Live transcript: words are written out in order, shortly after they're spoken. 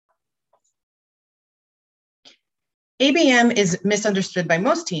ABM is misunderstood by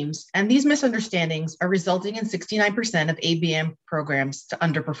most teams, and these misunderstandings are resulting in 69% of ABM programs to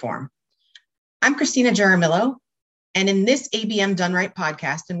underperform. I'm Christina Jaramillo, and in this ABM Done Right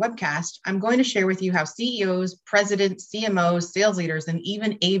podcast and webcast, I'm going to share with you how CEOs, presidents, CMOs, sales leaders, and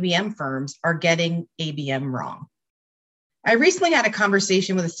even ABM firms are getting ABM wrong. I recently had a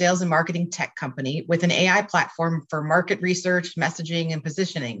conversation with a sales and marketing tech company with an AI platform for market research, messaging, and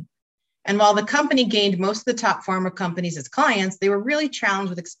positioning. And while the company gained most of the top pharma companies as clients, they were really challenged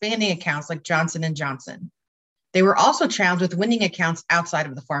with expanding accounts like Johnson & Johnson. They were also challenged with winning accounts outside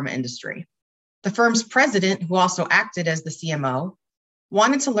of the pharma industry. The firm's president, who also acted as the CMO,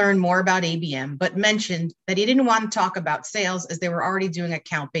 wanted to learn more about ABM, but mentioned that he didn't want to talk about sales as they were already doing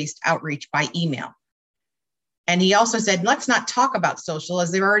account-based outreach by email. And he also said, let's not talk about social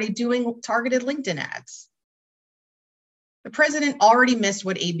as they're already doing targeted LinkedIn ads. The president already missed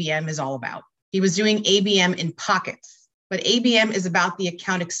what ABM is all about. He was doing ABM in pockets, but ABM is about the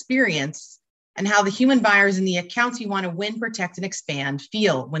account experience and how the human buyers in the accounts you want to win, protect, and expand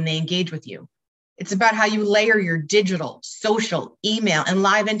feel when they engage with you. It's about how you layer your digital, social, email, and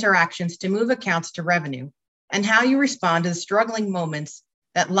live interactions to move accounts to revenue, and how you respond to the struggling moments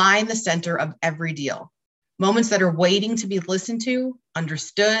that lie in the center of every deal. Moments that are waiting to be listened to,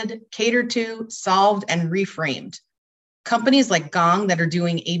 understood, catered to, solved, and reframed. Companies like Gong that are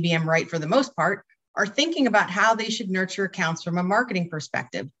doing ABM right for the most part are thinking about how they should nurture accounts from a marketing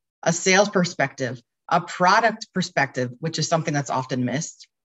perspective, a sales perspective, a product perspective, which is something that's often missed,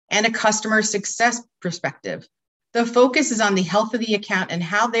 and a customer success perspective. The focus is on the health of the account and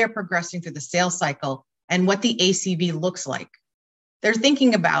how they're progressing through the sales cycle and what the ACV looks like. They're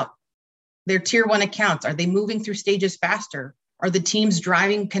thinking about their tier one accounts. Are they moving through stages faster? Are the teams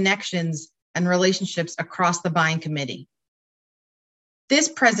driving connections and relationships across the buying committee? This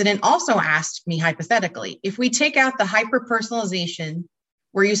president also asked me hypothetically, if we take out the hyper-personalization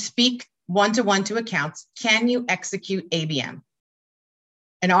where you speak one-to-one to accounts, can you execute ABM?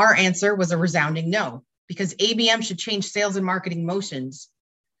 And our answer was a resounding no, because ABM should change sales and marketing motions,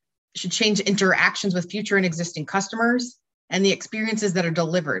 should change interactions with future and existing customers, and the experiences that are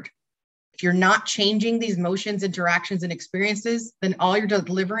delivered. If you're not changing these motions, interactions, and experiences, then all you're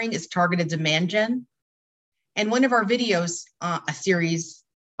delivering is targeted demand gen. And one of our videos, a series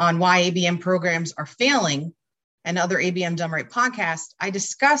on why ABM programs are failing, and other ABM Done Right podcasts, I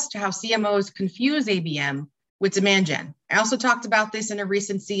discussed how CMOs confuse ABM with demand gen. I also talked about this in a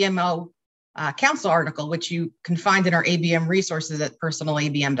recent CMO Council article, which you can find in our ABM resources at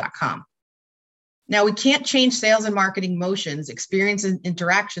personalabm.com. Now, we can't change sales and marketing motions, experience, and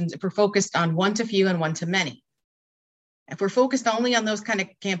interactions if we're focused on one to few and one to many. If we're focused only on those kind of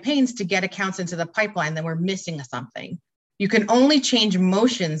campaigns to get accounts into the pipeline, then we're missing something. You can only change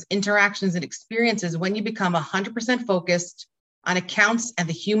motions, interactions, and experiences when you become 100% focused on accounts and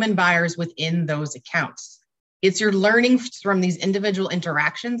the human buyers within those accounts. It's your learning from these individual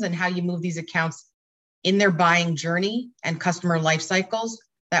interactions and how you move these accounts in their buying journey and customer life cycles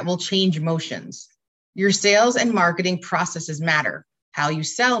that will change motions. Your sales and marketing processes matter. How you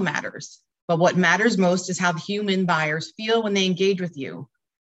sell matters. But what matters most is how the human buyers feel when they engage with you,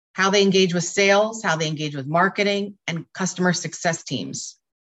 how they engage with sales, how they engage with marketing and customer success teams.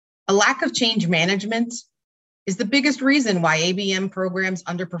 A lack of change management is the biggest reason why ABM programs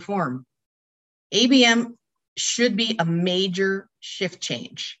underperform. ABM should be a major shift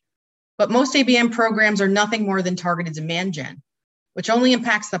change, but most ABM programs are nothing more than targeted demand gen, which only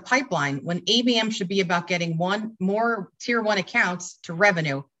impacts the pipeline when ABM should be about getting more tier one accounts to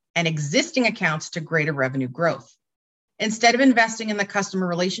revenue and existing accounts to greater revenue growth. Instead of investing in the customer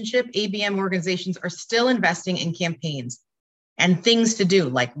relationship, ABM organizations are still investing in campaigns and things to do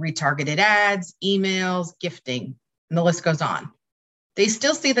like retargeted ads, emails, gifting, and the list goes on. They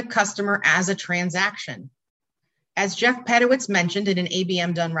still see the customer as a transaction. As Jeff Pedowitz mentioned in an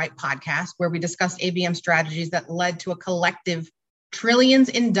ABM Done Right podcast, where we discussed ABM strategies that led to a collective trillions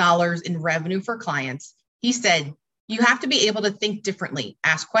in dollars in revenue for clients, he said, you have to be able to think differently,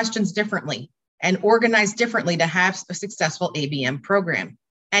 ask questions differently, and organize differently to have a successful ABM program.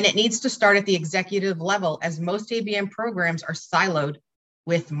 And it needs to start at the executive level, as most ABM programs are siloed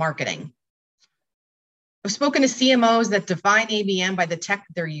with marketing. I've spoken to CMOs that define ABM by the tech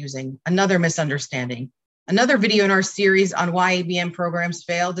they're using, another misunderstanding. Another video in our series on why ABM programs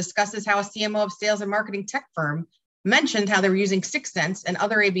fail discusses how a CMO of sales and marketing tech firm mentioned how they were using 6sense and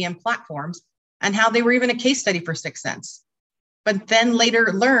other ABM platforms, and how they were even a case study for 6sense, but then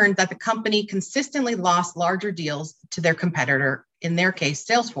later learned that the company consistently lost larger deals to their competitor, in their case,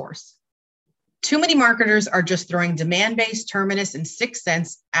 Salesforce. Too many marketers are just throwing demand-based, Terminus, and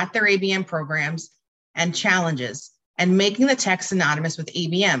 6sense at their ABM programs and challenges, and making the tech synonymous with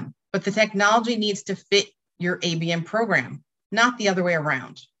ABM. But the technology needs to fit your ABM program, not the other way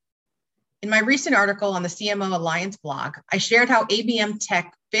around. In my recent article on the CMO Alliance blog, I shared how ABM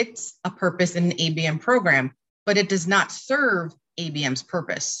tech fits a purpose in an ABM program, but it does not serve ABM's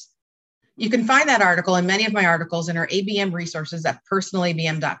purpose. You can find that article and many of my articles in our ABM resources at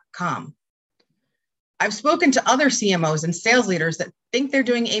personalabm.com. I've spoken to other CMOs and sales leaders that think they're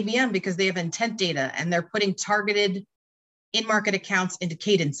doing ABM because they have intent data and they're putting targeted in-market accounts into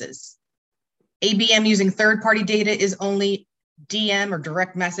cadences. ABM using third-party data is only DM or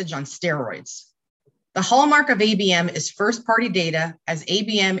direct message on steroids. The hallmark of ABM is first-party data, as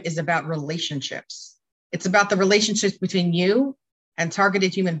ABM is about relationships. It's about the relationships between you and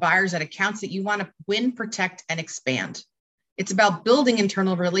targeted human buyers at accounts that you want to win, protect, and expand. It's about building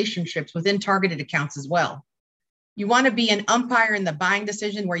internal relationships within targeted accounts as well. You want to be an umpire in the buying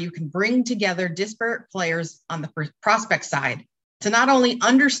decision where you can bring together disparate players on the prospect side to not only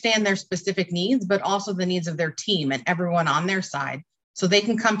understand their specific needs, but also the needs of their team and everyone on their side, so they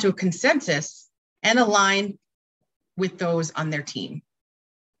can come to a consensus and align with those on their team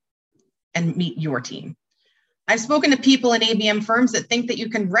and meet your team. I've spoken to people in ABM firms that think that you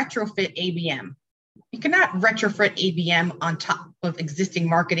can retrofit ABM. You cannot retrofit ABM on top of existing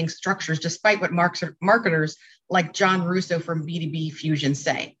marketing structures, despite what marketers like John Russo from B2B Fusion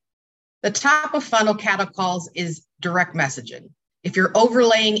say. The top of funnel cattle calls is direct messaging. If you're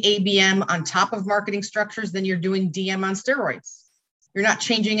overlaying ABM on top of marketing structures, then you're doing DM on steroids. You're not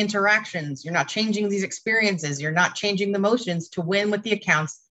changing interactions. You're not changing these experiences. You're not changing the motions to win with the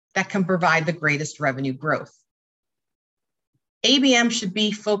accounts that can provide the greatest revenue growth. ABM should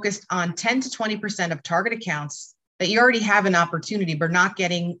be focused on 10 to 20% of target accounts that you already have an opportunity, but not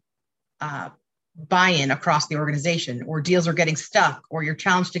getting buy-in across the organization, or deals are getting stuck, or you're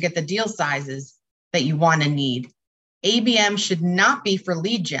challenged to get the deal sizes that you want and need. ABM should not be for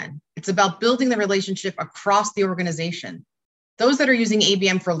lead gen. It's about building the relationship across the organization. Those that are using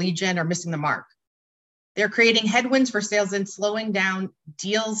ABM for lead gen are missing the mark. They're creating headwinds for sales and slowing down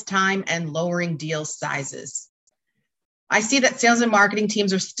deals time and lowering deal sizes. I see that sales and marketing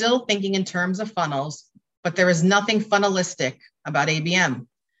teams are still thinking in terms of funnels, but there is nothing funnelistic about ABM,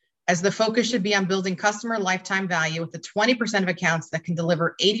 as the focus should be on building customer lifetime value with the 20% of accounts that can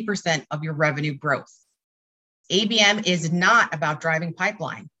deliver 80% of your revenue growth. ABM is not about driving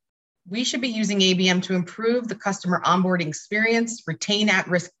pipeline. We should be using ABM to improve the customer onboarding experience, retain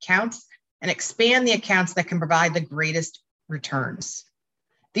at-risk accounts, and expand the accounts that can provide the greatest returns.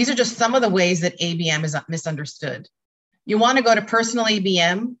 These are just some of the ways that ABM is misunderstood. You want to go to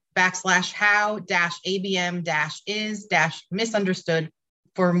personalabm.how-abm-is-misunderstood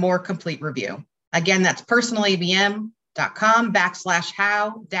for a more complete review. Again, that's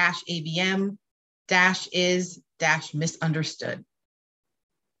personalabm.com/how-abm-is-misunderstood.